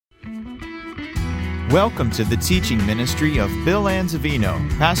Welcome to the teaching ministry of Bill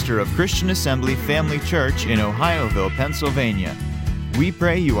Anzavino, pastor of Christian Assembly Family Church in Ohioville, Pennsylvania. We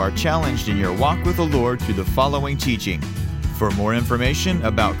pray you are challenged in your walk with the Lord through the following teaching. For more information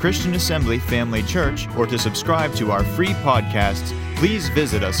about Christian Assembly Family Church or to subscribe to our free podcasts, please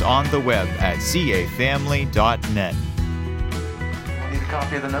visit us on the web at cafamily.net. Need a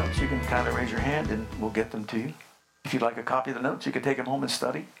copy of the notes? You can kind of raise your hand and we'll get them to you. If you'd like a copy of the notes, you can take them home and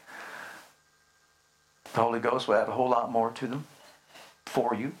study. The Holy Ghost will add a whole lot more to them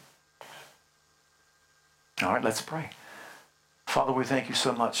for you. All right, let's pray. Father, we thank you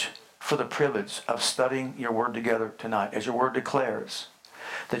so much for the privilege of studying your word together tonight. As your word declares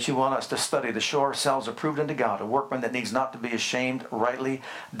that you want us to study to show ourselves approved unto God, a workman that needs not to be ashamed, rightly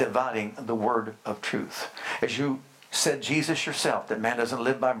dividing the word of truth. As you said, Jesus yourself, that man doesn't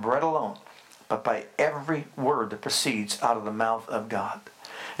live by bread alone, but by every word that proceeds out of the mouth of God.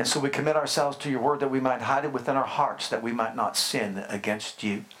 And so we commit ourselves to your word that we might hide it within our hearts, that we might not sin against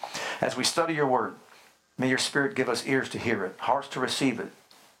you. As we study your word, may your Spirit give us ears to hear it, hearts to receive it,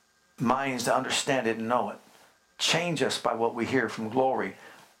 minds to understand it and know it. Change us by what we hear from glory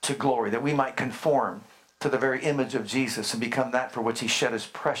to glory, that we might conform to the very image of Jesus and become that for which he shed his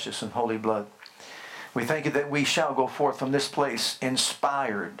precious and holy blood. We thank you that we shall go forth from this place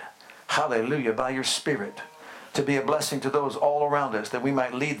inspired, hallelujah, by your Spirit, to be a blessing to those all around us, that we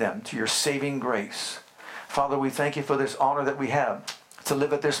might lead them to your saving grace. Father, we thank you for this honor that we have to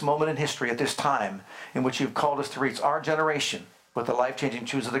live at this moment in history, at this time in which you've called us to reach our generation with the life-changing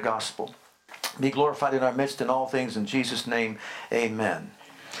truths of the gospel. Be glorified in our midst in all things. In Jesus' name, amen.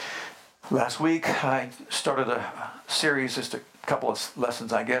 Last week, I started a series, just a couple of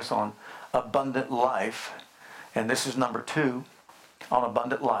lessons, I guess, on abundant life. And this is number 2 on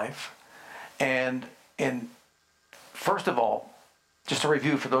abundant life. And first of all, just a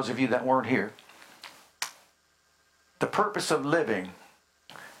review for those of you that weren't here. The purpose of living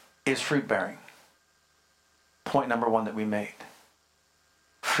is fruit bearing. Point number 1 that we made.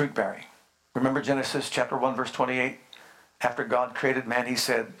 Fruit bearing. Remember Genesis chapter 1 verse 28? After God created man, he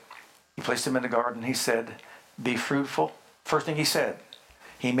said, he placed him in the garden, he said, be fruitful. First thing he said,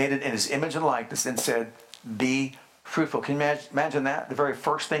 he made it in his image and likeness and said, be fruitful. Can you imagine that? The very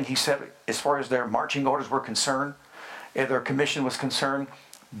first thing he said as far as their marching orders were concerned, their commission was concerned,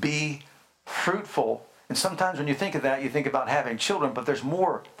 be fruitful. And sometimes when you think of that, you think about having children, but there's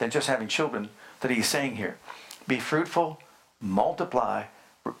more than just having children that he's saying here. Be fruitful, multiply,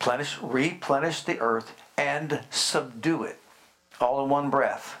 replenish the earth, and subdue it, all in one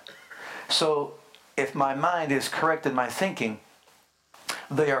breath. So if my mind is correct in my thinking,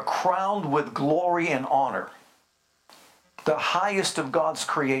 they are crowned with glory and honor, the highest of God's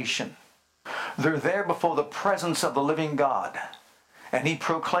creation. They're there before the presence of the living God, and he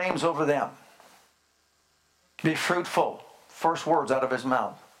proclaims over them, be fruitful. First words out of his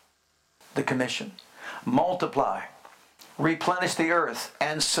mouth, the commission. Multiply, replenish the earth,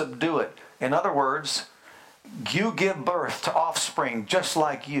 and subdue it. In other words, you give birth to offspring just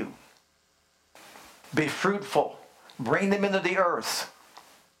like you. Be fruitful. Bring them into the earth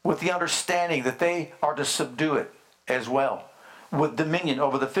with the understanding that they are to subdue it as well, with dominion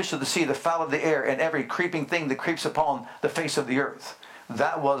over the fish of the sea, the fowl of the air, and every creeping thing that creeps upon the face of the earth.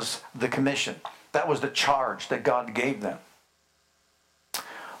 That was the commission. That was the charge that God gave them.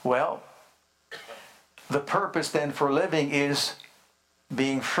 Well, the purpose then for living is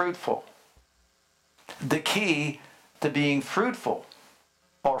being fruitful. The key to being fruitful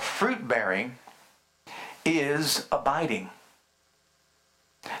or fruit bearing is abiding.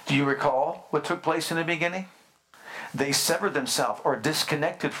 Do you recall what took place in the beginning? They severed themselves or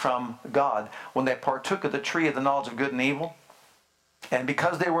disconnected from God when they partook of the tree of the knowledge of good and evil. And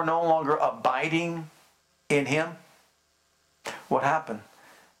because they were no longer abiding in him, what happened?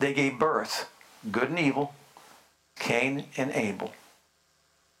 They gave birth, good and evil, Cain and Abel.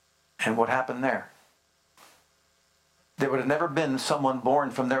 And what happened there? There would have never been someone born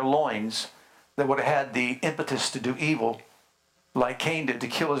from their loins that would have had the impetus to do evil like Cain did, to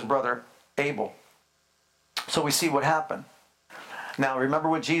kill his brother Abel. So we see what happened. Now remember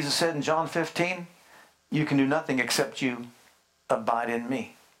what Jesus said in John 15? You can do nothing except you abide in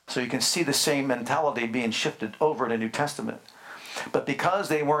me. So you can see the same mentality being shifted over in the New Testament. But because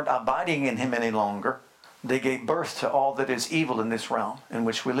they weren't abiding in him any longer, they gave birth to all that is evil in this realm in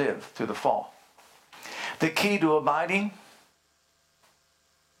which we live through the fall. The key to abiding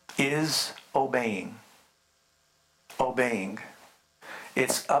is obeying. Obeying.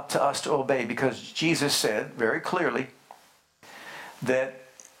 It's up to us to obey, because Jesus said very clearly that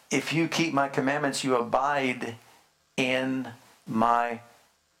if you keep my commandments, you abide in my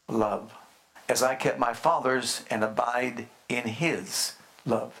love. as I kept my Father's and abide in his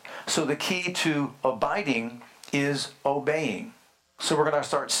love. So the key to abiding is obeying. So we're going to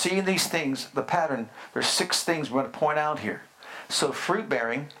start seeing these things, the pattern. There's 6 things we're going to point out here. So fruit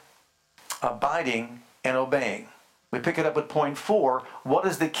bearing, abiding, and obeying. We pick it up with point 4. What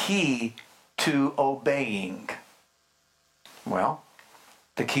is the key to obeying? Well,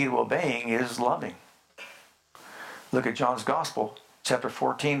 the key to obeying is loving. Look at John's Gospel, chapter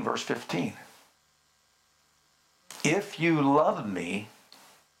 14, verse 15. If you love me,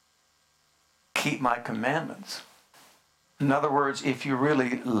 keep my commandments. In other words, if you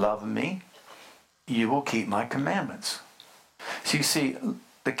really love me, you will keep my commandments. So you see,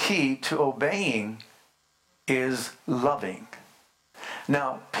 the key to obeying is loving.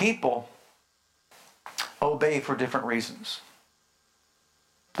 Now, people obey for different reasons.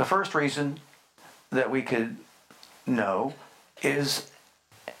 The first reason that we could know is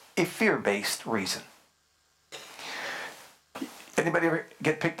a fear-based reason. Anybody ever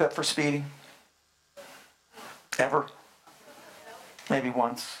get picked up for speeding? Ever? Maybe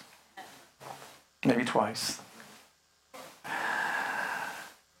once. Maybe twice.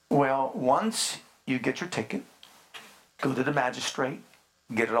 Well, once you get your ticket, go to the magistrate,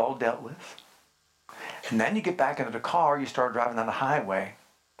 get it all dealt with, and then you get back into the car, you start driving down the highway.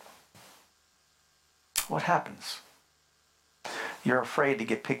 What happens? You're afraid to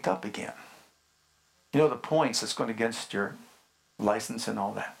get picked up again. You know the points that's going against your license and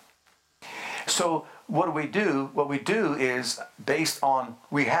all that. So what do we do? What we do is based on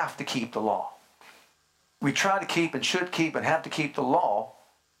we have to keep the law. We try to keep and should keep and have to keep the law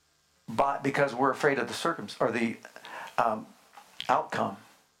because we're afraid of the outcome.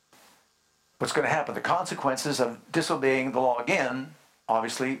 What's going to happen? The consequences of disobeying the law again,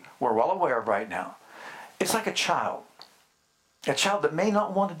 obviously, we're well aware of right now. It's like a child. A child that may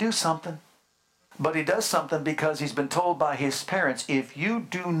not want to do something, but he does something because he's been told by his parents, if you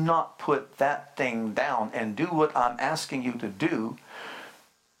do not put that thing down and do what I'm asking you to do,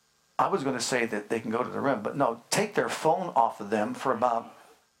 I was going to say that they can go to the room, but no, take their phone off of them for about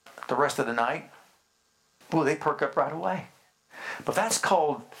the rest of the night. Boy, they perk up right away. But that's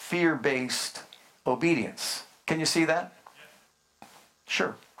called fear-based obedience. Can you see that?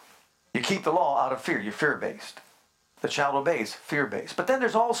 Sure. You keep the law out of fear. You're fear-based. The child obeys, fear-based. But then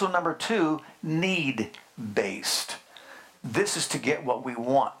there's also number 2, need-based. This is to get what we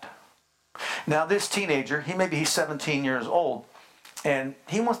want. Now this teenager, he's 17 years old, and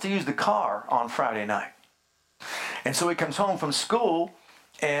he wants to use the car on Friday night. And so he comes home from school,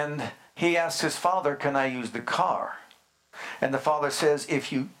 and he asks his father, can I use the car? And the father says,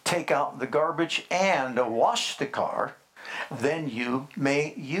 if you take out the garbage and wash the car, then you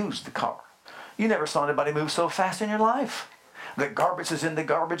may use the car. You never saw anybody move so fast in your life. The garbage is in the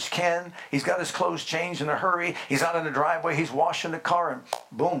garbage can. He's got his clothes changed in a hurry. He's out in the driveway. He's washing the car, and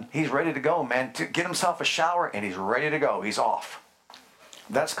boom, he's ready to go, man. To get himself a shower, and he's ready to go. He's off.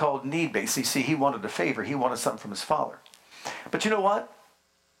 That's called need-based. You see, he wanted a favor. He wanted something from his father. But you know what?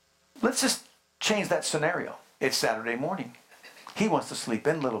 Let's just change that scenario. It's Saturday morning. He wants to sleep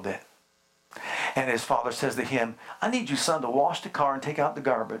in a little bit. And his father says to him, I need you, son, to wash the car and take out the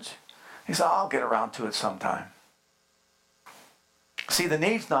garbage. He said, I'll get around to it sometime. See, the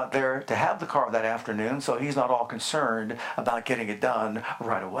need's not there to have the car that afternoon, so he's not all concerned about getting it done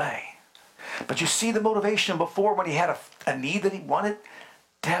right away. But you see the motivation before when he had a need that he wanted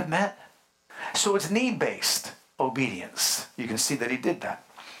to have met? So it's need-based obedience. You can see that he did that.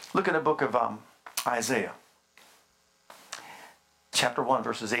 Look at the book of Isaiah. Chapter 1,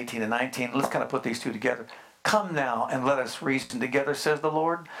 verses 18 and 19. Let's kind of put these two together. Come now and let us reason together, says the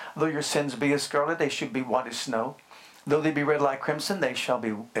Lord. Though your sins be as scarlet, they should be white as snow. Though they be red like crimson, they shall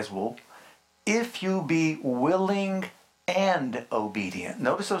be as wool. If you be willing and obedient.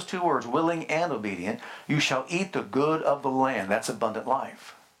 Notice those two words, willing and obedient. You shall eat the good of the land. That's abundant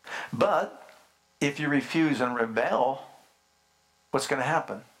life. But if you refuse and rebel, what's going to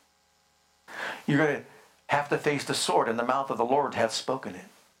happen? You're going to have to face the sword, and the mouth of the Lord hath spoken it.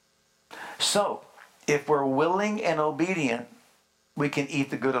 So, if we're willing and obedient, we can eat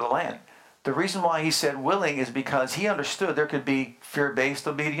the good of the land. The reason why he said willing is because he understood there could be fear-based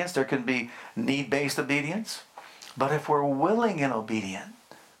obedience, there could be need-based obedience. But if we're willing and obedient,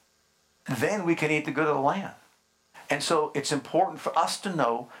 then we can eat the good of the land. And so it's important for us to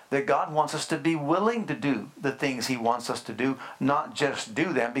know that God wants us to be willing to do the things he wants us to do, not just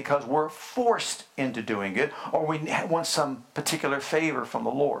do them because we're forced into doing it or we want some particular favor from the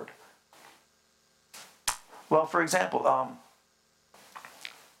Lord. Well, for example,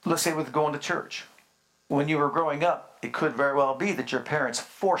 let's say with going to church. when you were growing up, it could very well be that your parents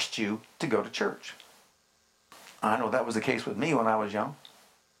forced you to go to church. I know that was the case with me when I was young.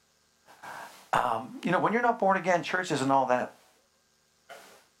 When you're not born again, church isn't all that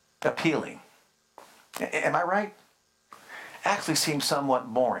appealing. Am I right? Actually seems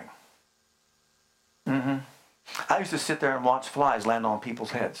somewhat boring. I used to sit there and watch flies land on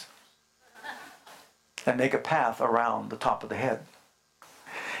people's heads and make a path around the top of the head.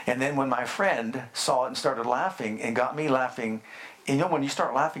 And then when my friend saw it and started laughing and got me laughing, when you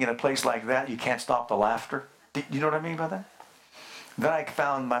start laughing in a place like that, you can't stop the laughter. You know what I mean by that? Then I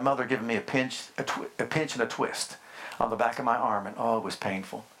found my mother giving me a pinch and a twist on the back of my arm, and it was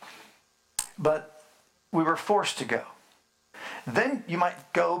painful. But we were forced to go. Then you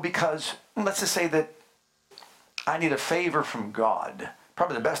might go because, let's just say that I need a favor from God.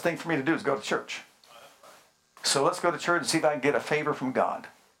 Probably the best thing for me to do is go to church. So let's go to church and see if I can get a favor from God.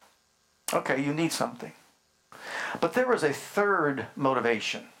 Okay, you need something. But there was a third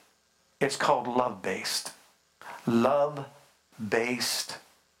motivation. It's called love-based. Love-based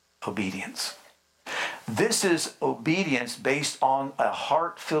obedience. This is obedience based on a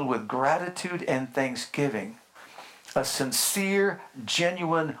heart filled with gratitude and thanksgiving. A sincere,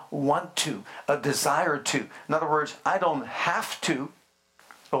 genuine want to, a desire to. In other words, I don't have to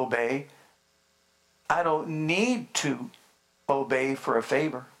obey. I don't need to obey for a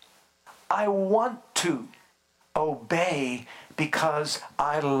favor. I want to obey because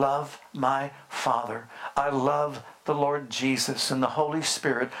I love my Father. I love the Lord Jesus and the Holy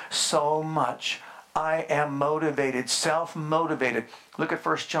Spirit so much. I am motivated, self-motivated. Look at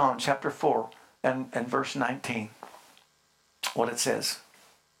 1 John chapter 4 and verse 19. What it says.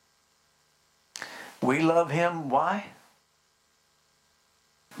 We love him. Why?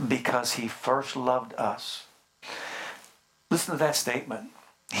 Because he first loved us. Listen to that statement.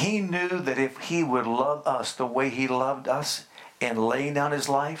 He knew that if he would love us the way he loved us in laying down his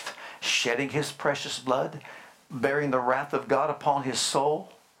life, shedding his precious blood, bearing the wrath of God upon his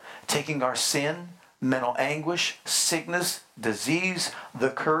soul, taking our sin, mental anguish, sickness, disease, the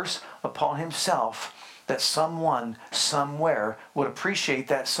curse upon himself, that someone somewhere would appreciate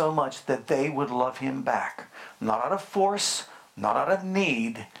that so much that they would love him back. Not out of force, not out of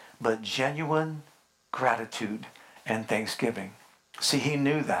need, but genuine gratitude and thanksgiving. See, he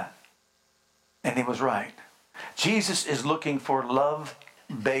knew that. And he was right. Jesus is looking for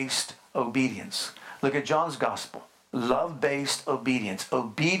love-based obedience. Look at John's gospel. Love-based obedience.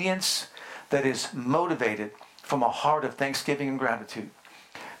 Obedience that is motivated from a heart of thanksgiving and gratitude.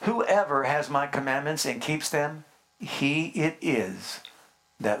 Whoever has my commandments and keeps them, he it is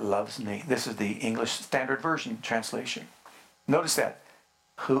that loves me. This is the English Standard Version translation. Notice that.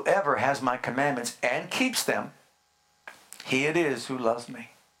 Whoever has my commandments and keeps them, he it is who loves me.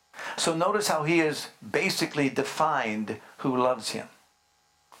 So notice how he has basically defined who loves him.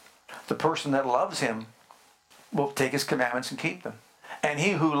 The person that loves him will take his commandments and keep them. And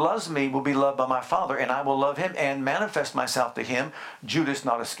he who loves me will be loved by my Father, and I will love him and manifest myself to him. Judas,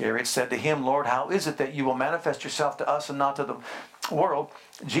 not Iscariot, said to him, Lord, how is it that you will manifest yourself to us and not to the world?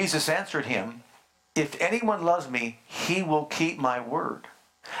 Jesus answered him, if anyone loves me, he will keep my word.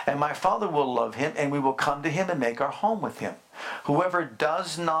 And my Father will love him, and we will come to him and make our home with him. Whoever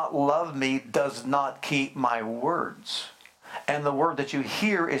does not love me does not keep my words. And the word that you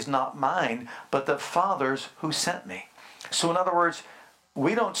hear is not mine, but the Father's who sent me. So in other words,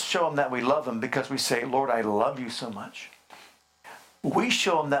 we don't show them that we love them because we say, Lord, I love you so much. We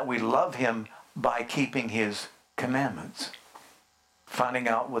show them that we love him by keeping his commandments, finding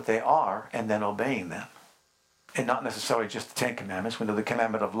out what they are, and then obeying them. And not necessarily just the Ten Commandments. We know the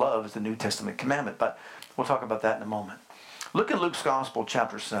commandment of love is the New Testament commandment, but we'll talk about that in a moment. Look at Luke's Gospel,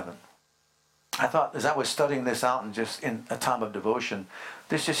 chapter 7. I thought, as I was studying this out and just in a time of devotion,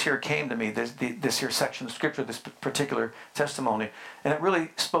 this just here came to me, this here section of Scripture, this particular testimony, and it really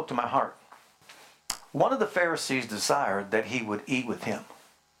spoke to my heart. One of the Pharisees desired that he would eat with him.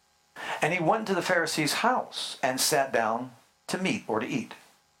 And he went to the Pharisee's house and sat down to meat or to eat.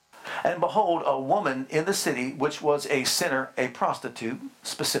 And behold, a woman in the city, which was a sinner, a prostitute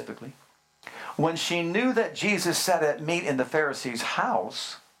specifically, when she knew that Jesus sat at meat in the Pharisee's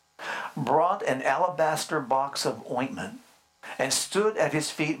house, brought an alabaster box of ointment and stood at his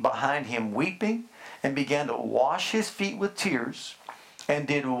feet behind him weeping, and began to wash his feet with tears, and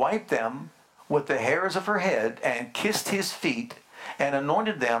did wipe them with the hairs of her head, and kissed his feet, and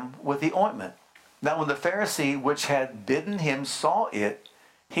anointed them with the ointment. Now when the Pharisee which had bidden him saw it,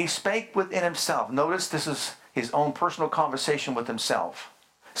 he spake within himself. Notice this is his own personal conversation with himself,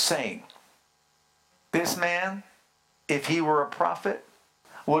 saying, this man, if he were a prophet,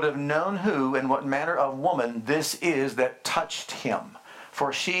 would have known who and what manner of woman this is that touched him.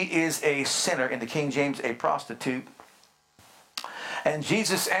 For she is a sinner, in the King James, a prostitute. And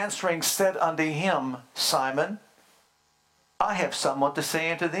Jesus answering said unto him, Simon, I have somewhat to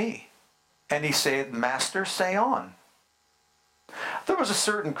say unto thee. And he said, Master, say on. There was a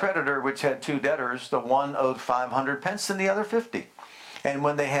certain creditor which had two debtors. The one owed 500 pence and the other 50. And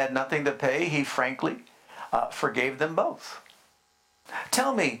when they had nothing to pay, he frankly forgave them both.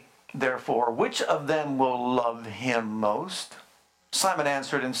 Tell me, therefore, which of them will love him most? Simon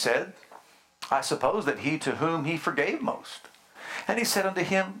answered and said, I suppose that he to whom he forgave most. And he said unto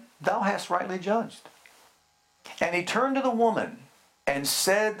him, Thou hast rightly judged. And he turned to the woman and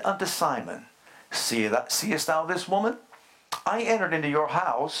said unto Simon, Seest thou this woman? I entered into your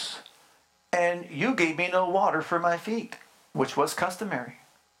house, and you gave me no water for my feet, which was customary.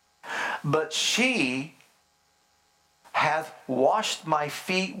 But she hath washed my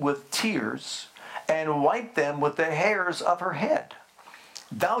feet with tears, and wiped them with the hairs of her head.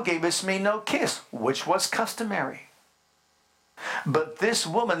 Thou gavest me no kiss, which was customary. But this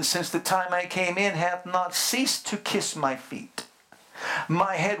woman, since the time I came in, hath not ceased to kiss my feet.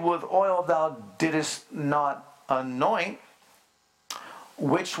 My head with oil thou didst not anoint,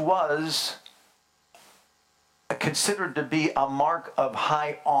 which was considered to be a mark of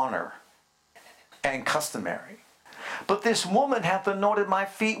high honor and customary. But this woman hath anointed my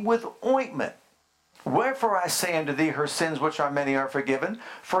feet with ointment. Wherefore I say unto thee, her sins, which are many, are forgiven,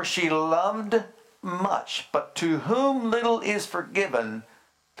 for she loved much. But to whom little is forgiven,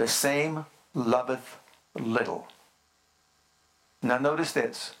 the same loveth little. Now notice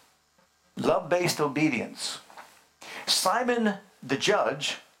this. Love-based obedience. Simon the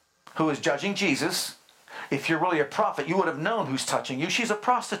judge, who is judging Jesus, if you're really a prophet, you would have known who's touching you. She's a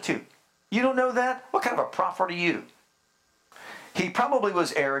prostitute. You don't know that? What kind of a prophet are you? He probably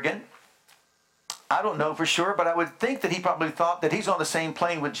was arrogant. I don't know for sure, but I would think that he probably thought that he's on the same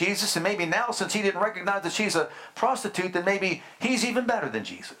plane with Jesus, and maybe now, since he didn't recognize that she's a prostitute, then maybe he's even better than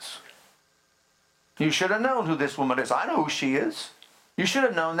Jesus. You should have known who this woman is. I know who she is. You should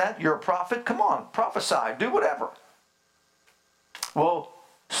have known that. You're a prophet. Come on, prophesy. Do whatever. Well,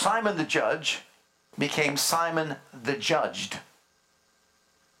 Simon the judge became Simon the judged.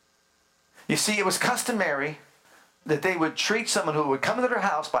 You see, it was customary that they would treat someone who would come into their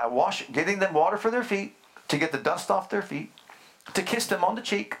house by getting them water for their feet, to get the dust off their feet, to kiss them on the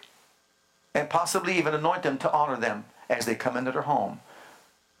cheek, and possibly even anoint them to honor them as they come into their home.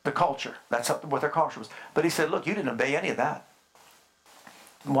 The culture. That's what their culture was. But he said, look, you didn't obey any of that.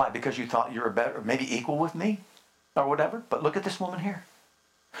 Why? Because you thought you were better, or maybe equal with me, or whatever. But look at this woman here.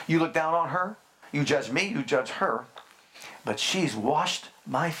 You look down on her. You judge me. You judge her. But she's washed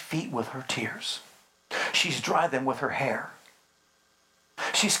my feet with her tears. She's dried them with her hair.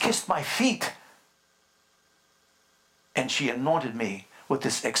 She's kissed my feet. And she anointed me with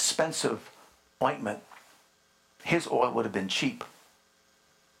this expensive ointment. His oil would have been cheap.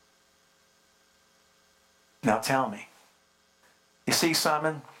 Now tell me. You see,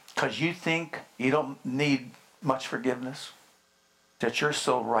 Simon, because you think you don't need much forgiveness, that you're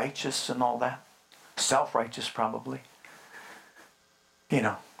so righteous and all that, self-righteous probably,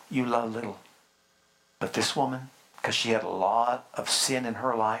 you love little. But this woman, because she had a lot of sin in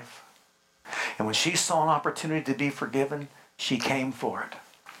her life, and when she saw an opportunity to be forgiven, she came for it.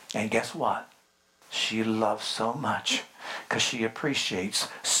 And guess what? She loves so much because she appreciates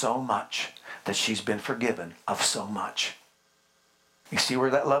so much that she's been forgiven of so much. You see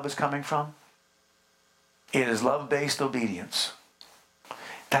where that love is coming from? It is love-based obedience.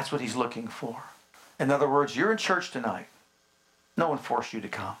 That's what he's looking for. In other words, you're in church tonight. No one forced you to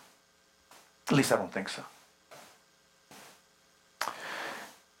come. At least I don't think so.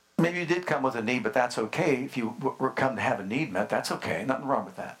 Maybe you did come with a need, but that's okay. If you were come to have a need met, that's okay. Nothing wrong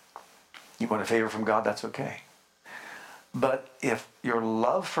with that. You want a favor from God, that's okay. But if your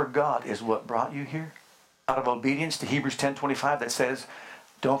love for God is what brought you here, out of obedience to Hebrews 10:25 that says,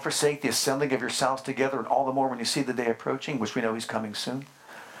 don't forsake the assembling of yourselves together, and all the more when you see the day approaching, which we know he's coming soon.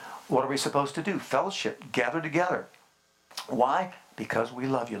 What are we supposed to do? Fellowship, gather together. Why? Because we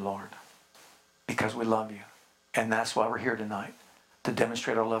love you, Lord. Because we love you. And that's why we're here tonight, to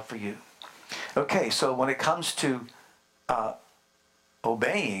demonstrate our love for you. Okay, so when it comes to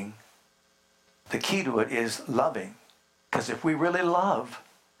obeying, the key to it is loving. Because if we really love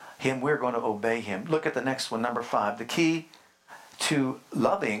him, we're going to obey him. Look at the next one, number 5. The key to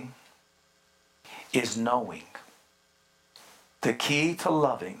loving is knowing. The key to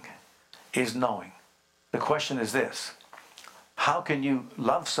loving is knowing. The question is this: how can you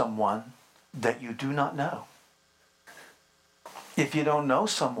love someone that you do not know? If you don't know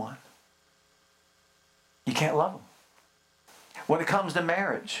someone, you can't love them. When it comes to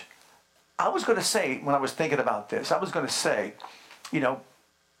marriage, I was going to say, when I was thinking about this, I was going to say, you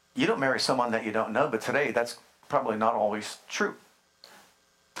don't marry someone that you don't know, but today that's probably not always true.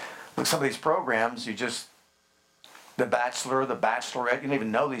 Look, some of these programs, The Bachelor, The Bachelorette, you don't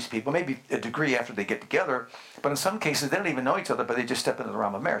even know these people, maybe a degree after they get together, but in some cases they don't even know each other, but they just step into the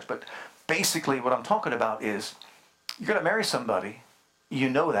realm of marriage. But basically what I'm talking about is, you're going to marry somebody, you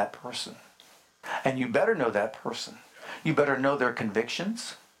know that person. And you better know that person. You better know their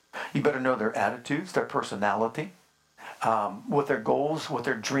convictions. You better know their attitudes, their personality, what their goals, what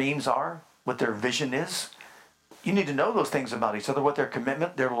their dreams are, what their vision is. You need to know those things about each other, what their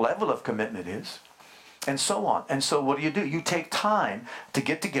commitment, their level of commitment is, and so on. And so what do? You take time to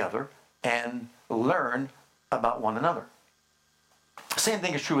get together and learn about one another. Same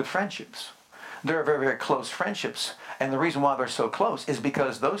thing is true with friendships. There are very, very close friendships. And the reason why they're so close is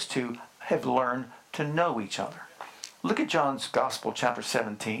because those two have learned to know each other. Look at John's Gospel, chapter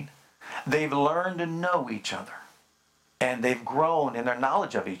 17. They've learned to know each other. And they've grown in their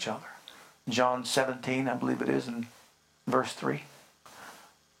knowledge of each other. John 17, I believe it is, in verse 3.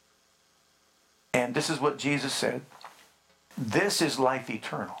 And this is what Jesus said. This is life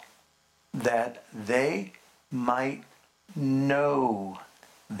eternal, that they might know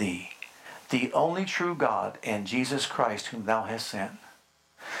thee, the only true God, and Jesus Christ, whom thou hast sent.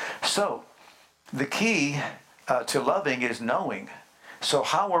 So, the key to loving is knowing. So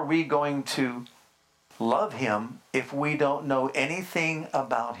how are we going to love him if we don't know anything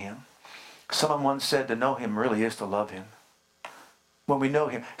about him? Someone once said to know him really is to love him. When we know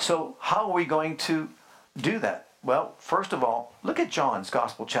him. So how are we going to do that? Well, first of all, look at John's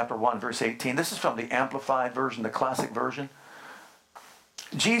Gospel, chapter 1, verse 18. This is from the Amplified Version, the Classic Version.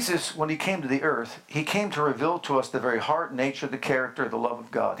 Jesus, when he came to the earth, he came to reveal to us the very heart, nature, the character, the love of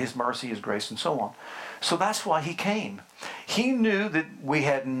God, his mercy, his grace, and so on. So that's why he came. He knew that we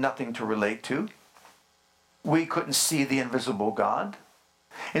had nothing to relate to. We couldn't see the invisible God.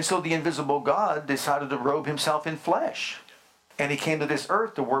 And so the invisible God decided to robe himself in flesh. And he came to this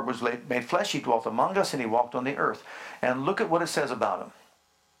earth. The Word was made flesh. He dwelt among us, and he walked on the earth. And look at what it says about him.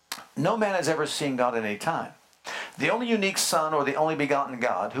 No man has ever seen God at any time. The only unique Son, or the only begotten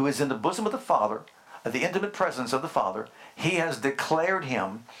God, who is in the bosom of the Father, the intimate presence of the Father, he has declared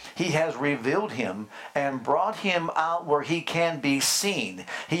him, he has revealed him, and brought him out where he can be seen.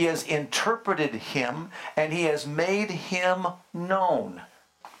 He has interpreted him, and he has made him known.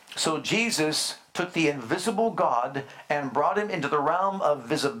 So Jesus took the invisible God and brought him into the realm of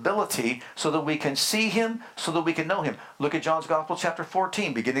visibility so that we can see him, so that we can know him. Look at John's Gospel, chapter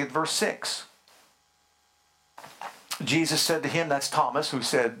 14, beginning at verse 6. Jesus said to him, that's Thomas, who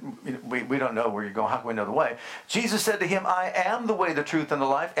said, we don't know where you're going, how can we know the way? Jesus said to him, I am the way, the truth, and the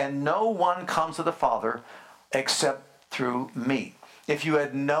life, and no one comes to the Father except through me. If you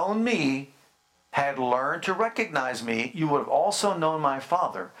had known me, had learned to recognize me, you would have also known my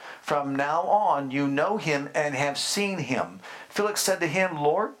Father. From now on, you know him and have seen him. Felix said to him,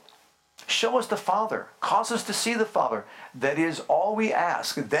 Lord, show us the Father. Cause us to see the Father. That is all we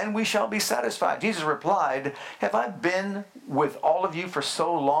ask. Then we shall be satisfied. Jesus replied, have I been with all of you for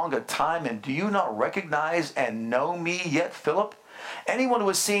so long a time, and do you not recognize and know me yet, Philip? Anyone who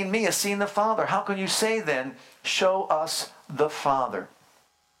has seen me has seen the Father. How can you say then, show us the Father?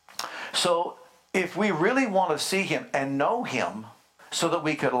 So, if we really want to see him and know him so that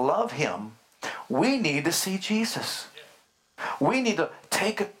we could love him, we need to see Jesus. We need to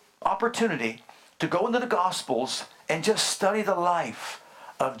take an opportunity to go into the Gospels and just study the life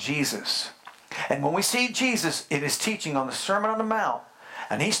of Jesus. And when we see Jesus in his teaching on the Sermon on the Mount,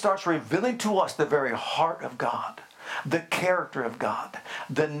 and he starts revealing to us the very heart of God, the character of God,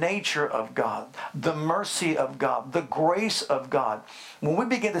 the nature of God, the mercy of God, the grace of God. When we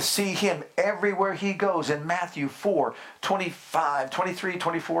begin to see him everywhere he goes, in Matthew 4, 25, 23,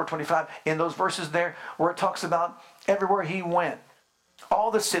 24, 25, in those verses there where it talks about everywhere he went,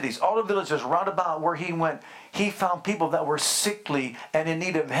 all the cities, all the villages round about where he went, he found people that were sickly and in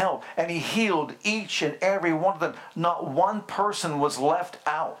need of help, and he healed each and every one of them. Not one person was left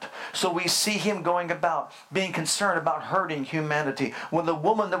out. So we see him going about being concerned about hurting humanity. When the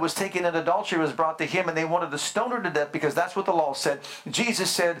woman that was taken in adultery was brought to him and they wanted to stone her to death because that's what the law said,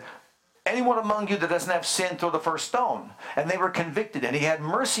 Jesus said, anyone among you that doesn't have sin, throw the first stone. And they were convicted, and he had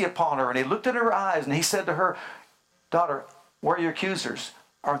mercy upon her, and he looked in her eyes and he said to her, daughter, where are your accusers?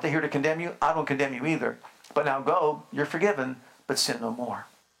 Aren't they here to condemn you? I don't condemn you either. But now go, you're forgiven, but sin no more.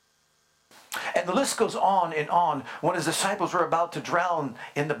 And the list goes on and on. When his disciples were about to drown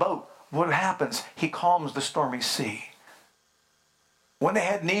in the boat, what happens? He calms the stormy sea. When they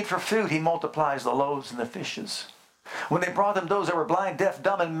had need for food, he multiplies the loaves and the fishes. When they brought them those that were blind, deaf,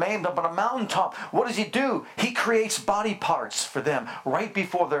 dumb, and maimed up on a mountaintop, what does he do? He creates body parts for them right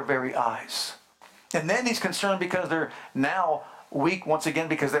before their very eyes. And then he's concerned because they're now weak once again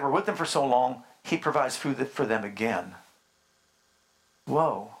because they were with him for so long. He provides food for them again.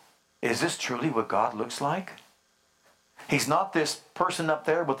 Whoa. Is this truly what God looks like? He's not this person up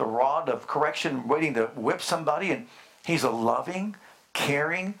there with a rod of correction waiting to whip somebody. And he's a loving,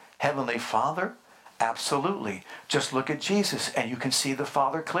 caring Heavenly Father. Absolutely. Just look at Jesus and you can see the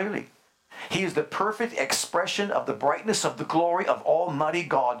Father clearly. He is the perfect expression of the brightness of the glory of Almighty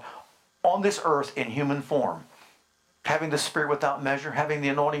God on this earth in human form. Having the Spirit without measure, having the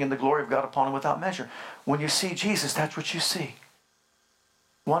anointing and the glory of God upon him without measure. When you see Jesus, that's what you see.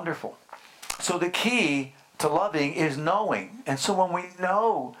 Wonderful. So the key to loving is knowing. And so when we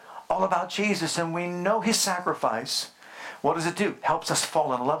know all about Jesus and we know his sacrifice, what does it do? Helps us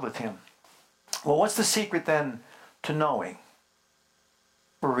fall in love with him. Well, what's the secret then to knowing?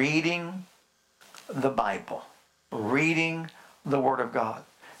 Reading the Bible. Reading the Word of God.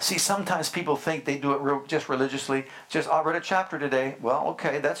 See, sometimes people think they do it just religiously. I read a chapter today. Well,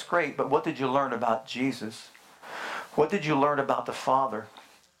 okay, that's great. But what did you learn about Jesus? What did you learn about the Father?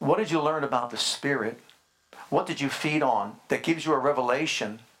 What did you learn about the Spirit? What did you feed on that gives you a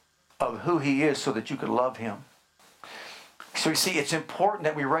revelation of who he is so that you could love him? So you see, it's important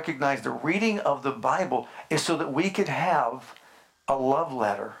that we recognize the reading of the Bible is so that we could have a love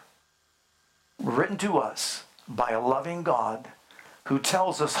letter written to us by a loving God who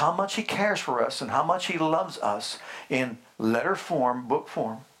tells us how much he cares for us and how much he loves us in letter form, book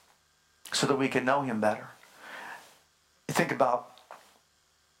form, so that we can know him better. Think about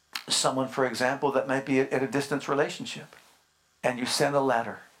someone, for example, that might be at a distance relationship, and you send a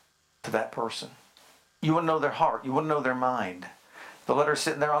letter to that person. You want to know their heart. You want to know their mind. The letter's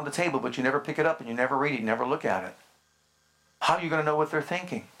sitting there on the table, but you never pick it up and you never read it, you never look at it. How are you going to know what they're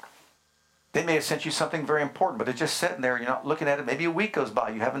thinking? They may have sent you something very important, but it's just sitting there, you're not looking at it. Maybe a week goes by,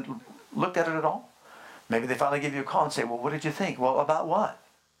 you haven't looked at it at all. Maybe they finally give you a call and say, well, what did you think? Well, about what?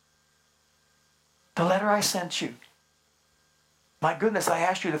 The letter I sent you. My goodness, I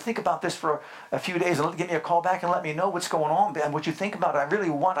asked you to think about this for a few days and give me a call back and let me know what's going on and what you think about it.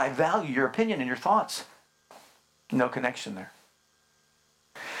 I value your opinion and your thoughts. No connection there.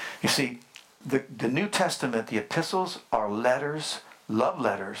 You see, the New Testament, the epistles are letters, love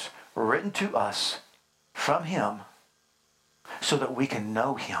letters, written to us from him so that we can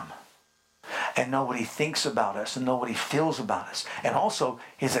know him and know what he thinks about us and know what he feels about us and also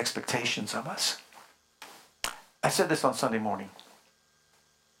his expectations of us. I said this on Sunday morning.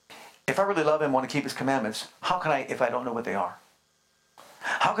 If I really love him and want to keep his commandments, how can I if I don't know what they are?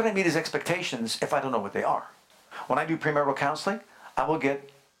 How can I meet his expectations if I don't know what they are? When I do premarital counseling, I will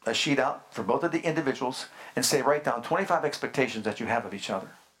get a sheet out for both of the individuals and say, write down 25 expectations that you have of each other.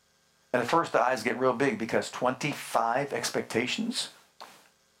 And at first the eyes get real big because 25 expectations?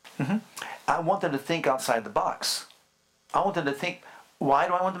 I want them to think outside the box. I want them to think, why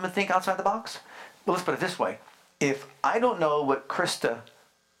do I want them to think outside the box? Well, let's put it this way. If I don't know what Krista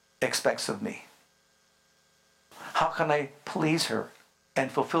expects of me, how can I please her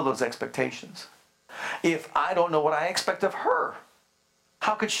and fulfill those expectations? If I don't know what I expect of her,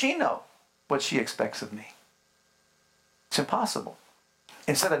 how could she know what she expects of me? It's impossible.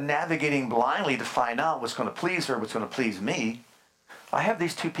 Instead of navigating blindly to find out what's going to please her, what's going to please me, I have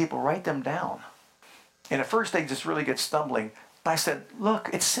these two people write them down. And at first they just really get stumbling. I said, look,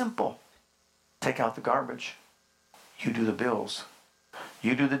 it's simple. Take out the garbage. You do the bills.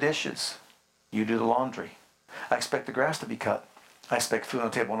 You do the dishes. You do the laundry. I expect the grass to be cut. I expect food on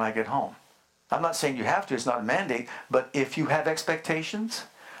the table when I get home. I'm not saying you have to. It's not a mandate. But if you have expectations,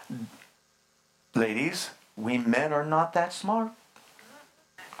 ladies, we men are not that smart.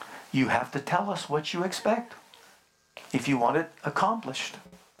 You have to tell us what you expect if you want it accomplished.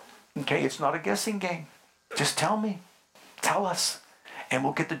 Okay, it's not a guessing game. Just tell me. Tell us. And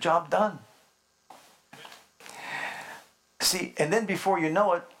we'll get the job done. See, and then before you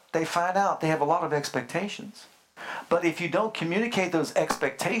know it, they find out they have a lot of expectations. But if you don't communicate those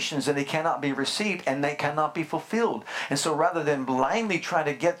expectations, then they cannot be received and they cannot be fulfilled. And so rather than blindly trying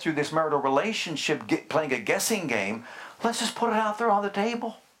to get through this marital relationship, playing a guessing game, let's just put it out there on the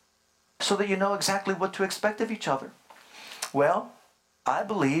table so that you know exactly what to expect of each other. Well, I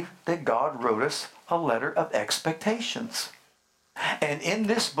believe that God wrote us a letter of expectations. And in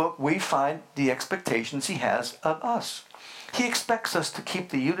this book, we find the expectations he has of us. He expects us to keep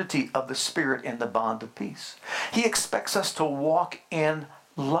the unity of the Spirit in the bond of peace. He expects us to walk in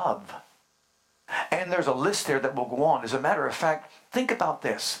love. And there's a list there that will go on. As a matter of fact, think about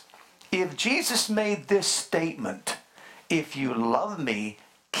this. If Jesus made this statement, if you love me,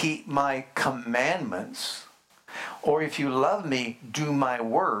 keep my commandments, or if you love me, do my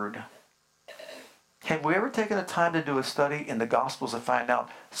word. Have we ever taken the time to do a study in the Gospels to find out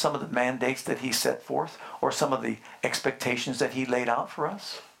some of the mandates that he set forth, or some of the expectations that he laid out for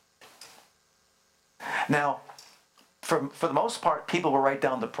us? Now, for the most part, people will write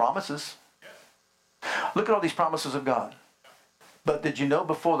down the promises. Look at all these promises of God. But did you know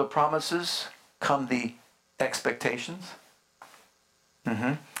before the promises come the expectations?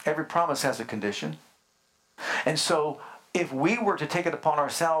 Every promise has a condition. And so if we were to take it upon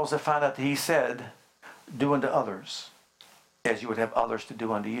ourselves to find out that he said, do unto others as you would have others to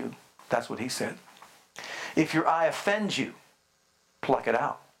do unto you. That's what he said. If your eye offends you, pluck it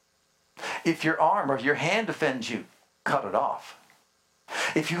out. If your arm or your hand offends you, cut it off.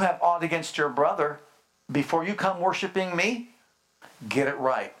 If you have aught against your brother, before you come worshiping me, get it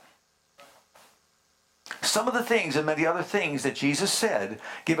right. Some of the things and many other things that Jesus said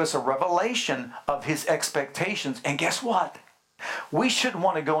give us a revelation of his expectations. And guess what? We shouldn't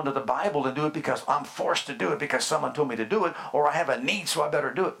want to go into the Bible and do it because I'm forced to do it because someone told me to do it, or I have a need so I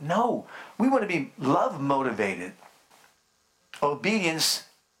better do it. No, we want to be love motivated. Obedience,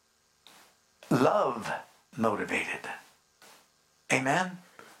 love motivated. Amen?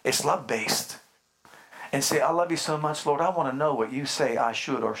 It's love based. And say, I love you so much, Lord, I want to know what you say I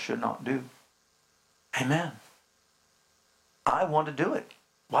should or should not do. Amen. I want to do it.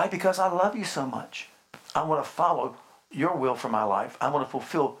 Why? Because I love you so much. I want to follow your will for my life. I want to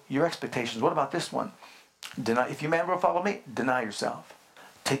fulfill your expectations. What about this one? If you man will follow me, deny yourself.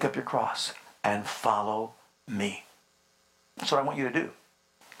 Take up your cross and follow me. That's what I want you to do.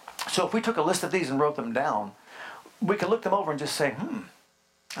 So if we took a list of these and wrote them down, we could look them over and just say,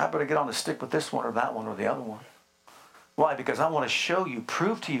 I better get on the stick with this one or that one or the other one. Why? Because I want to show you,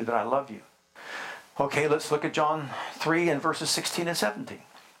 prove to you that I love you. Okay, let's look at John 3 and verses 16 and 17.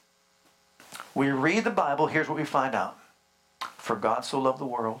 We read the Bible, here's what we find out. For God so loved the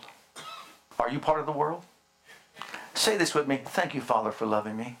world. Are you part of the world? Say this with me. Thank you, Father, for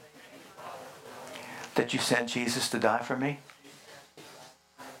loving me. That you sent Jesus to die for me.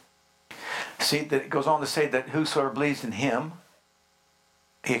 See, that it goes on to say that whosoever believes in him,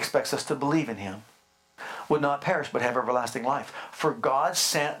 he expects us to believe in him, would not perish but have everlasting life. For God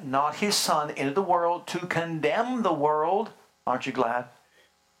sent not his Son into the world to condemn the world. Aren't you glad?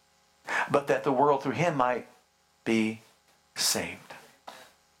 But that the world through him might be saved.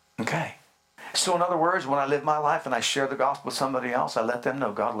 Okay. So in other words, when I live my life and I share the gospel with somebody else, I let them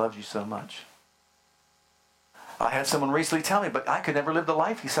know God loves you so much. I had someone recently tell me, but I could never live the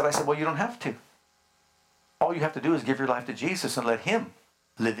life. I said, well, you don't have to. All you have to do is give your life to Jesus and let him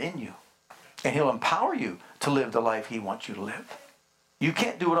live in you. And he'll empower you to live the life he wants you to live. You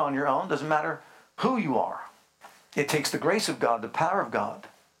can't do it on your own. Doesn't matter who you are. It takes the grace of God, the power of God,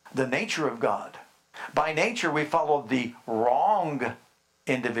 the nature of God. By nature, we follow the wrong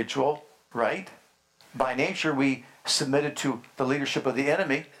individual, right? By nature, we submitted to the leadership of the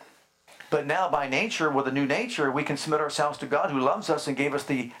enemy. But now by nature, with a new nature, we can submit ourselves to God who loves us and gave us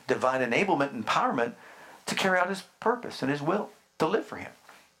the divine enablement and empowerment to carry out his purpose and his will, to live for him.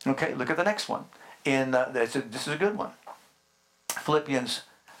 Okay, look at the next one. This is a good one. Philippians,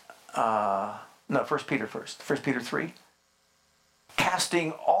 1 Peter first. 1 Peter 3.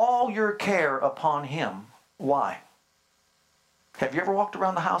 Casting all your care upon him. Why? Have you ever walked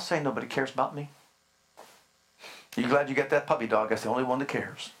around the house saying, nobody cares about me? Are you glad you got that puppy dog? That's the only one that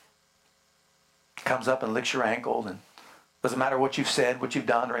cares. Comes up and licks your ankle, and doesn't matter what you've said, what you've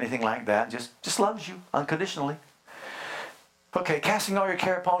done, or anything like that. Just loves you unconditionally. Okay, casting all your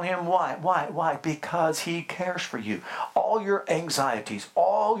care upon him. Why? Why? Because he cares for you. All your anxieties,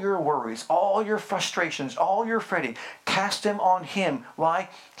 all your worries, all your frustrations, all your fretting, cast them on him. Why?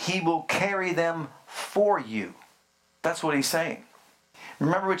 He will carry them for you. That's what he's saying.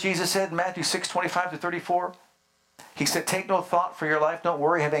 Remember what Jesus said in Matthew 6:25-34? He said, take no thought for your life. Don't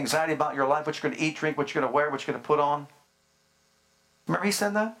worry, have anxiety about your life, what you're going to eat, drink, what you're going to wear, what you're going to put on. Remember he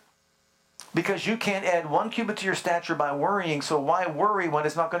said that? Because you can't add 1 cubit to your stature by worrying, so why worry when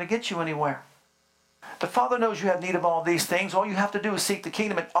it's not going to get you anywhere? The Father knows you have need of all these things. All you have to do is seek the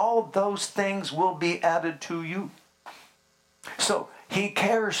kingdom, and all those things will be added to you. So, he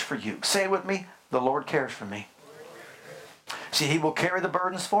cares for you. Say it with me, the Lord cares for me. See, he will carry the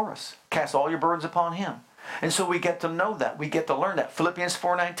burdens for us. Cast all your burdens upon him. And so we get to know that. We get to learn that. Philippians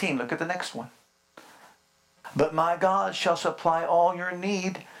 4:19. Look at the next one. But my God shall supply all your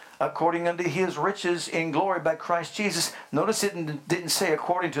need according unto his riches in glory by Christ Jesus. Notice it didn't say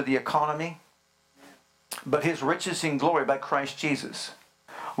according to the economy. but his riches in glory by Christ Jesus.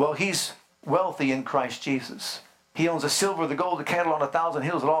 Well, he's wealthy in Christ Jesus. He owns the silver, the gold, the cattle on 1,000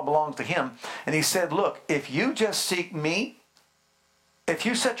 hills. It all belongs to him. And he said, look, if you just seek me, if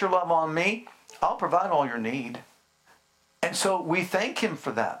you set your love on me, I'll provide all your need. And so we thank him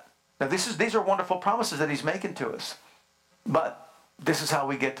for that. Now, these are wonderful promises that he's making to us. But this is how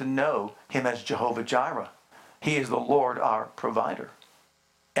we get to know him as Jehovah Jireh. He is the Lord, our provider.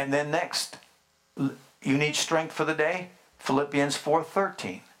 And then next, you need strength for the day? Philippians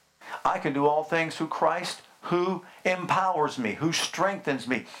 4:13. I can do all things through Christ who empowers me, who strengthens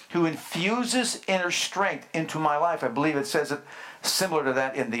me, who infuses inner strength into my life. I believe it says it similar to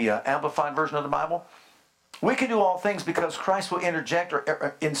that in the Amplified version of the Bible. We can do all things because Christ will interject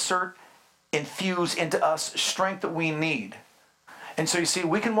or infuse into us strength that we need. And so you see,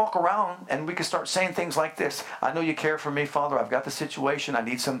 we can walk around and we can start saying things like this. I know you care for me, Father. I've got the situation. I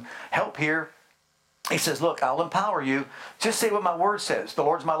need some help here. He says, look, I'll empower you. Just say what my word says. The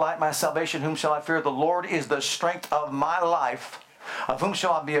Lord's my light, my salvation. Whom shall I fear? The Lord is the strength of my life. Of whom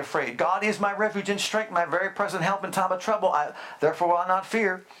shall I be afraid? God is my refuge and strength, my very present help in time of trouble. Therefore will I not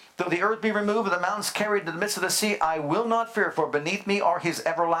fear. Though the earth be removed and the mountains carried into the midst of the sea, I will not fear, for beneath me are his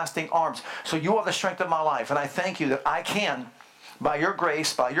everlasting arms. So you are the strength of my life. And I thank you that I can, by your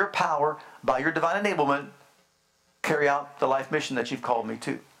grace, by your power, by your divine enablement, carry out the life mission that you've called me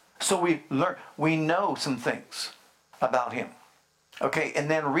to. So we know some things about him. Okay, and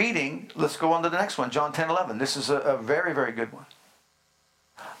then reading, let's go on to the next one, John 10:11. This is a very, very good one.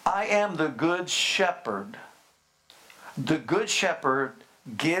 I am the good shepherd. The good shepherd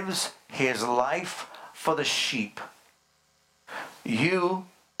gives his life for the sheep. You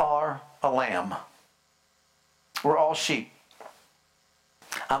are a lamb. We're all sheep.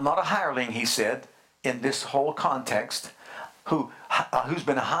 I'm not a hireling, he said, in this whole context, who's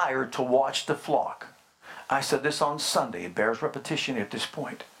been hired to watch the flock. I said this on Sunday. It bears repetition at this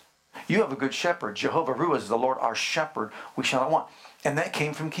point. You have a good shepherd. Jehovah Ruah is the Lord our shepherd. We shall not want. And that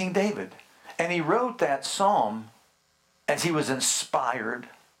came from King David. And he wrote that psalm as he was inspired,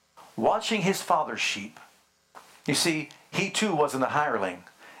 watching his father's sheep. You see, he too wasn't a hireling.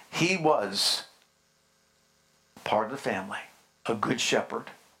 He was part of the family, a good shepherd.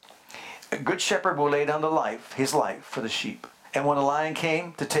 A good shepherd will lay down his life for the sheep. And when a lion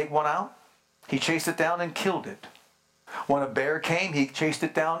came to take one out, he chased it down and killed it. When a bear came, he chased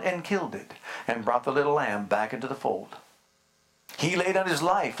it down and killed it and brought the little lamb back into the fold. He laid down his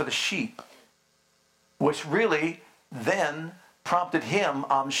life for the sheep, which really then prompted him,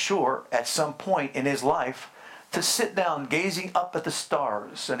 I'm sure, at some point in his life to sit down gazing up at the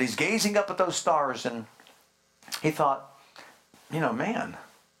stars. And he's gazing up at those stars and he thought, man,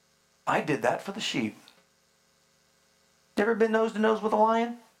 I did that for the sheep. You ever been nose to nose with a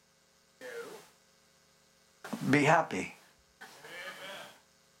lion? No. Be happy.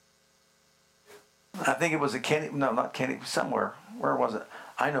 I think it was not Kenny, somewhere. Where was it?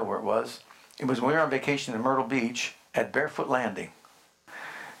 I know where it was. It was when we were on vacation in Myrtle Beach at Barefoot Landing.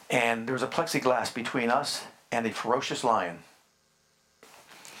 And there was a plexiglass between us and a ferocious lion.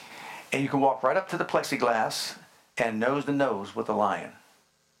 And you can walk right up to the plexiglass and nose to nose with the lion.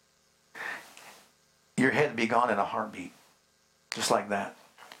 Your head would be gone in a heartbeat. Just like that.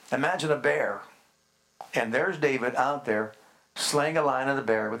 Imagine a bear. And there's David out there slaying a lion and a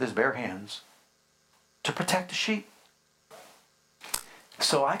bear with his bare hands to protect the sheep.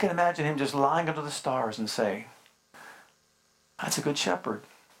 So I can imagine him just lying under the stars and say, that's a good shepherd.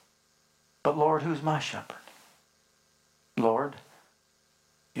 But Lord, who's my shepherd? Lord,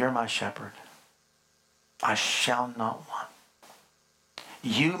 you're my shepherd. I shall not want.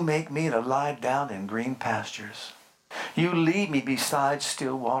 You make me to lie down in green pastures. You lead me beside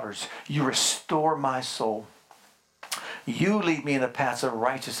still waters. You restore my soul. You lead me in the paths of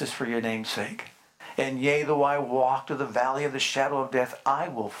righteousness for your name's sake. And yea, though I walk through the valley of the shadow of death, I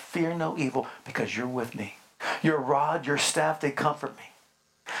will fear no evil because you're with me. Your rod, your staff, they comfort me.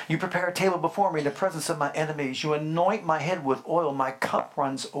 You prepare a table before me in the presence of my enemies. You anoint my head with oil. My cup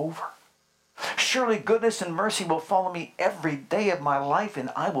runs over. Surely goodness and mercy will follow me every day of my life, and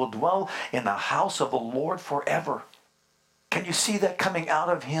I will dwell in the house of the Lord forever. Can you see that coming out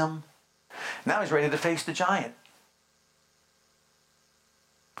of him? Now he's ready to face the giant.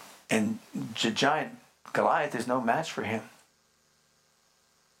 And the giant Goliath is no match for him.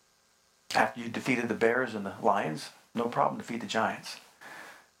 After you defeated the bears and the lions, no problem to defeat the giants.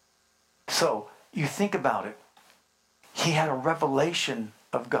 So you think about it. He had a revelation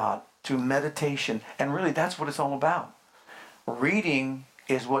of God through meditation. And really that's what it's all about. Reading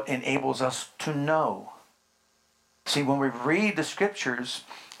is what enables us to know. See, when we read the scriptures,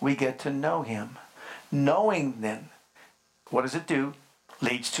 we get to know him. Knowing then, what does it do?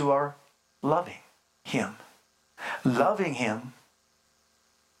 Leads to our loving him. Loving him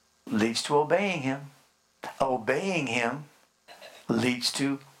leads to obeying him. Obeying him leads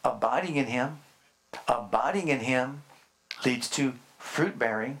to abiding in him. Abiding in him leads to fruit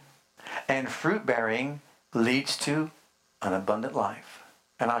bearing. And fruit bearing leads to an abundant life.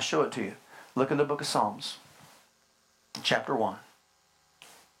 And I'll show it to you. Look in the book of Psalms, chapter 1.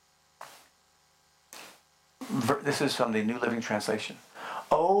 This is from the New Living Translation.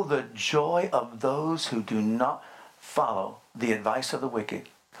 Oh, the joy of those who do not follow the advice of the wicked,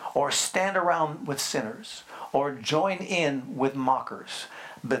 or stand around with sinners, or join in with mockers.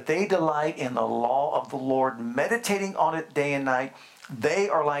 But they delight in the law of the Lord, meditating on it day and night. They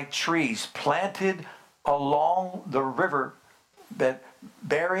are like trees planted along the river, that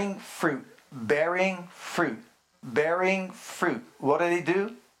bearing fruit, bearing fruit, bearing fruit. What do they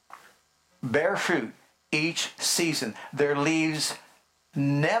do? Bear fruit each season. Their leaves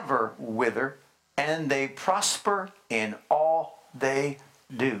never wither, and they prosper in all they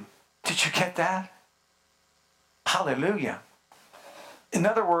do. Did you get that? Hallelujah. In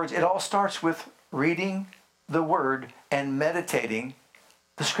other words, it all starts with reading the Word and meditating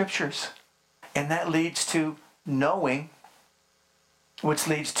the Scriptures. And that leads to knowing, which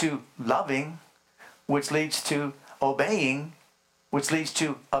leads to loving, which leads to obeying, which leads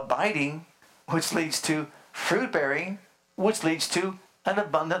to abiding, which leads to fruit bearing, which leads to an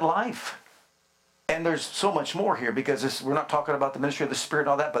abundant life. And there's so much more here, because we're not talking about the ministry of the Spirit and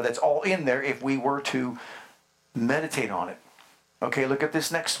all that, but that's all in there if we were to meditate on it. Okay, look at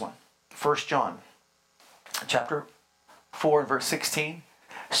this next one. 1 John chapter 4 and verse 16.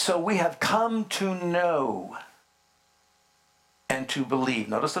 So we have come to know and to believe.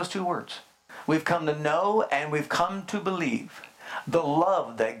 Notice those two words. We've come to know and we've come to believe the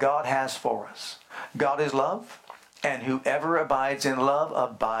love that God has for us. God is love, and whoever abides in love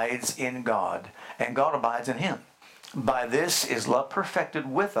abides in God, and God abides in him. By this is love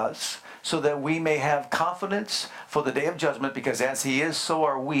perfected with us, so that we may have confidence for the day of judgment, because as he is, so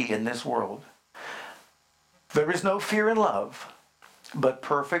are we in this world. There is no fear in love, but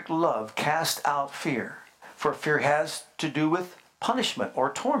perfect love casts out fear. For fear has to do with punishment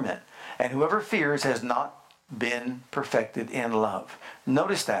or torment, and whoever fears has not been perfected in love.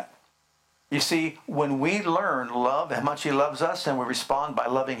 Notice that. You see, when we learn love, how much he loves us, and we respond by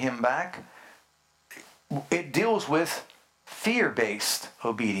loving him back, it deals with fear-based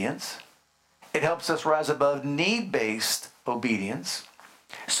obedience. It helps us rise above need-based obedience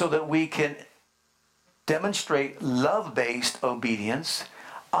so that we can demonstrate love-based obedience.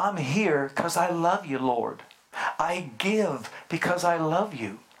 I'm here because I love you, Lord. I give because I love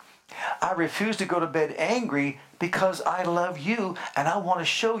you. I refuse to go to bed angry because I love you, and I want to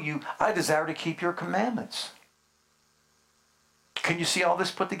show you I desire to keep your commandments. Can you see all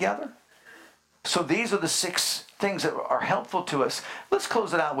this put together? So these are the 6 things that are helpful to us. Let's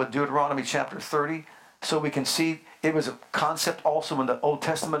close it out with Deuteronomy chapter 30 so we can see it was a concept also in the Old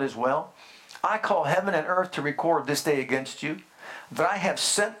Testament as well. I call heaven and earth to record this day against you, that I have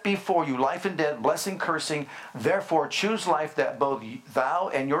set before you life and death, blessing, cursing. Therefore choose life, that both thou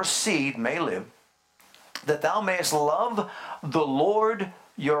and your seed may live, that thou mayest love the Lord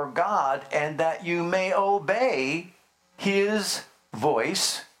your God, and that you may obey his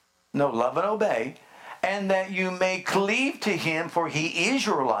voice. No, love and obey. And that you may cleave to him, for he is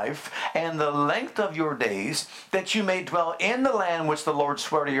your life and the length of your days, that you may dwell in the land which the Lord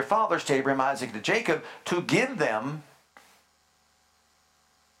swore to your fathers, to Abraham, Isaac, and to Jacob, to give them.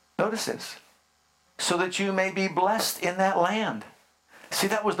 Notice this. So that you may be blessed in that land. See,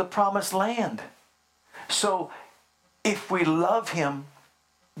 that was the promised land. So if we love him,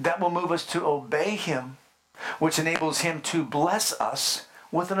 that will move us to obey him, which enables him to bless us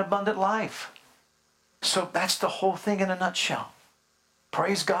with an abundant life. So that's the whole thing in a nutshell.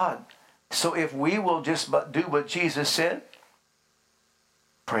 Praise God. So if we will just but do what Jesus said,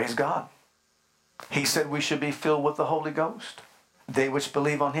 praise God. He said we should be filled with the Holy Ghost. They which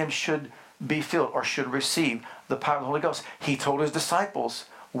believe on him should be filled, or should receive the power of the Holy Ghost. He told his disciples,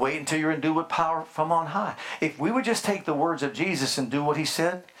 wait until you're endued with power from on high. If we would just take the words of Jesus and do what he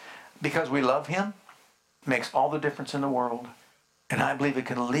said, because we love him, it makes all the difference in the world. And I believe it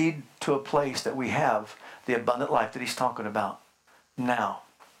can lead to a place that we have the abundant life that he's talking about. Now,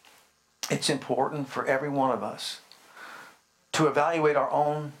 it's important for every one of us to evaluate our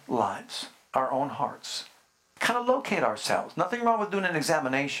own lives, our own hearts, kind of locate ourselves. Nothing wrong with doing an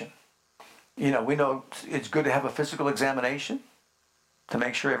examination. You know, we know it's good to have a physical examination to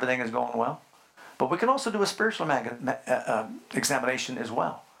make sure everything is going well. But we can also do a spiritual examination as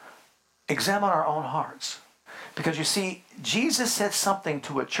well. examine our own hearts. Because you see, Jesus said something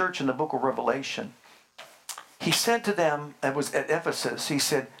to a church in the book of Revelation. He said to them, it was at Ephesus, he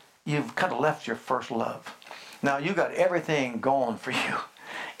said, you've kind of left your first love. Now you got everything going for you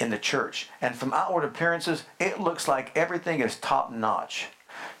in the church. And from outward appearances, it looks like everything is top notch.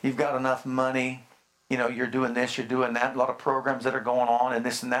 You've got enough money. You know, you're doing this, you're doing that. A lot of programs that are going on and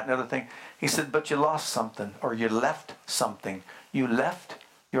this and that and other thing. He said, but you lost something, or you left something. You left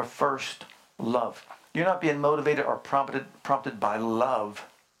your first love. You're not being motivated or prompted by love.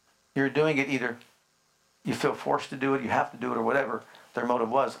 You're doing it either you feel forced to do it, you have to do it, or whatever their motive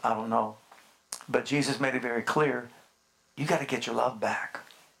was. I don't know. But Jesus made it very clear, you got to get your love back.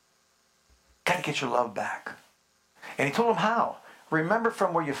 Got to get your love back. And he told them how. Remember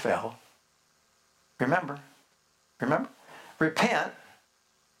from where you fell. Remember. Repent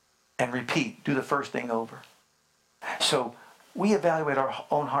and repeat. Do the first thing over. So we evaluate our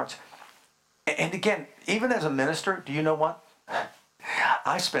own hearts. And again, even as a minister, do you know what?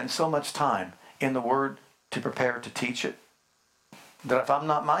 I spend so much time in the Word to prepare to teach it that if I'm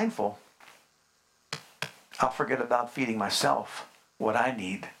not mindful, I'll forget about feeding myself what I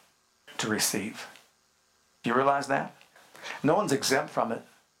need to receive. Do you realize that? No one's exempt from it.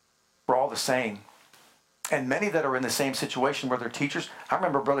 We're all the same. And many that are in the same situation where they're teachers. I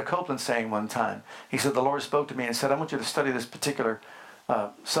remember Brother Copeland saying one time, he said, the Lord spoke to me and said, I want you to study this particular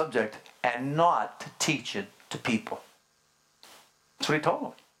subject and not to teach it to people. That's what he told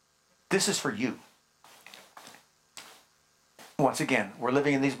them. This is for you. Once again, we're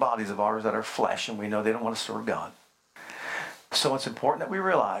living in these bodies of ours that are flesh, and we know they don't want to serve God. So it's important that we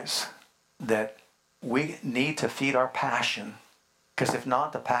realize that we need to feed our passion, because if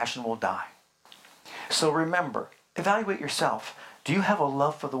not, the passion will die. So remember, evaluate yourself. Do you have a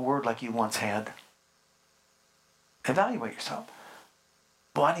love for the Word like you once had? Evaluate yourself.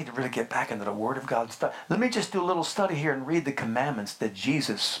 Boy, I need to really get back into the Word of God stuff. Let me just do a little study here and read the commandments that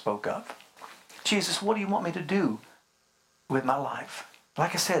Jesus spoke of. Jesus, what do you want me to do with my life?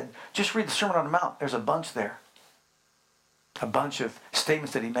 Like I said, just read the Sermon on the Mount. There's a bunch there. A bunch of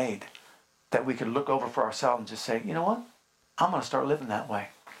statements that he made that we could look over for ourselves and just say, you know what? I'm going to start living that way.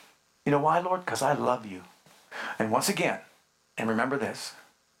 You know why, Lord? Because I love you. And once again, and remember this,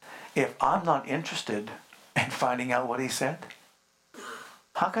 if I'm not interested in finding out what he said,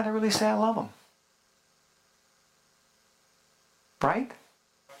 how can I really say I love him? Right?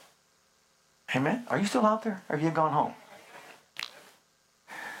 Amen? Are you still out there? Or have you gone home?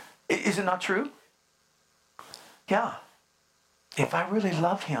 Is it not true? Yeah. If I really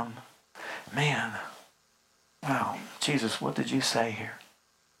love him, man, wow, Jesus, what did you say here?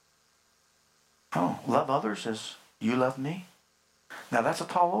 Oh, love others as you love me? Now that's a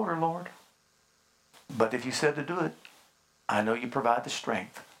tall order, Lord. But if you said to do it, I know you provide the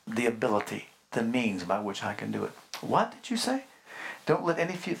strength, the ability, the means by which I can do it. What did you say? Don't let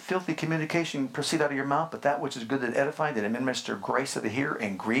any filthy communication proceed out of your mouth, but that which is good and edifying, that it minister grace to the hearer,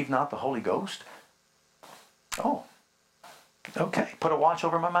 and grieve not the Holy Ghost. Oh, okay. Put a watch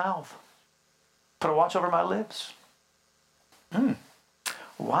over my mouth. Put a watch over my lips.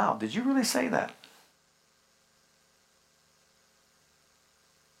 Wow, did you really say that?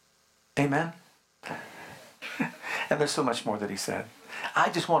 Amen? And there's so much more that he said. I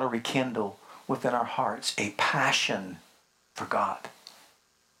just want to rekindle within our hearts a passion for God.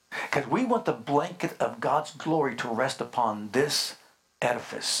 Because we want the blanket of God's glory to rest upon this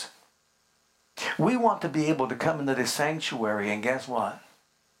edifice. We want to be able to come into this sanctuary, and guess what?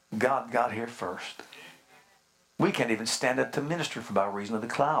 God got here first. We can't even stand up to minister by reason of the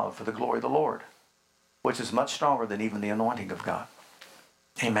cloud for the glory of the Lord, which is much stronger than even the anointing of God.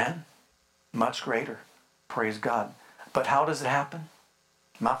 Amen? Much greater. Praise God. But how does it happen?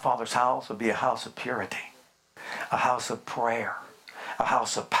 My Father's house will be a house of purity, a house of prayer, a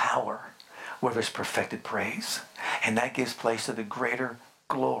house of power, where there's perfected praise. And that gives place to the greater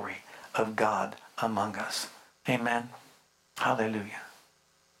glory of God among us. Amen. Hallelujah.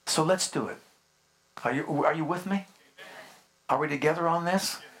 So let's do it. Are you with me? Are we together on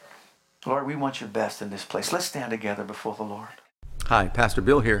this? Lord, we want your best in this place. Let's stand together before the Lord. Hi, Pastor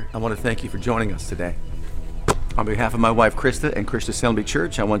Bill here. I want to thank you for joining us today. On behalf of my wife, Krista, and Christian Assembly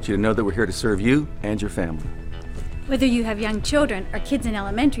Church, I want you to know that we're here to serve you and your family. Whether you have young children or kids in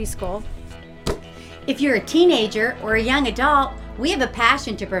elementary school, if you're a teenager or a young adult, we have a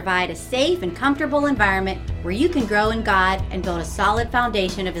passion to provide a safe and comfortable environment where you can grow in God and build a solid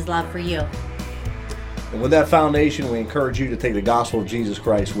foundation of His love for you. And with that foundation, we encourage you to take the gospel of Jesus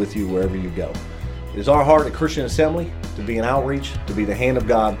Christ with you wherever you go. It is our heart at Christian Assembly to be an outreach, to be the hand of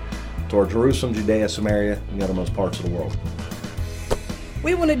God toward Jerusalem, Judea, Samaria, and the uttermost parts of the world.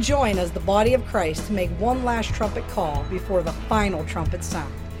 We want to join as the body of Christ to make one last trumpet call before the final trumpet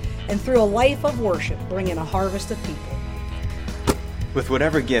sound, and through a life of worship, bring in a harvest of people. With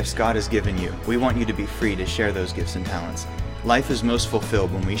whatever gifts God has given you, we want you to be free to share those gifts and talents. Life is most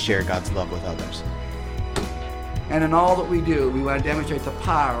fulfilled when we share God's love with others. And in all that we do, we want to demonstrate the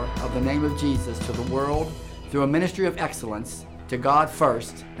power of the name of Jesus to the world through a ministry of excellence to God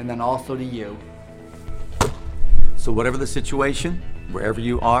first, and then also to you. So whatever the situation, wherever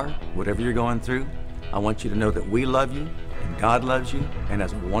you are, whatever you're going through, I want you to know that we love you, and God loves you, and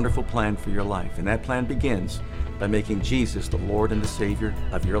has a wonderful plan for your life. And that plan begins by making Jesus the Lord and the Savior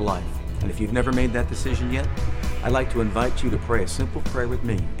of your life. And if you've never made that decision yet, I'd like to invite you to pray a simple prayer with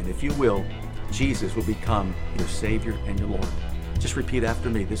me. And if you will, Jesus will become your Savior and your Lord. Just repeat after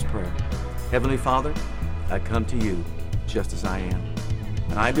me this prayer. Heavenly Father, I come to you just as I am.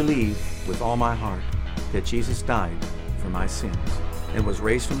 And I believe with all my heart that Jesus died for my sins and was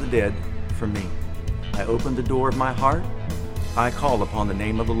raised from the dead for me. I open the door of my heart. I call upon the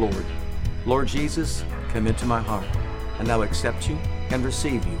name of the Lord. Lord Jesus, come into my heart, and I accept you and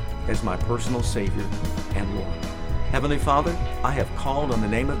receive you as my personal Savior and Lord. Heavenly Father, I have called on the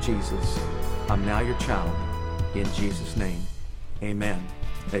name of Jesus. I'm now your child. In Jesus' name, amen.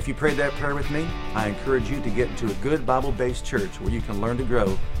 Now, if you prayed that prayer with me, I encourage you to get into a good Bible-based church where you can learn to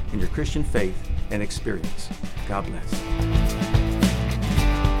grow in your Christian faith and experience. God bless.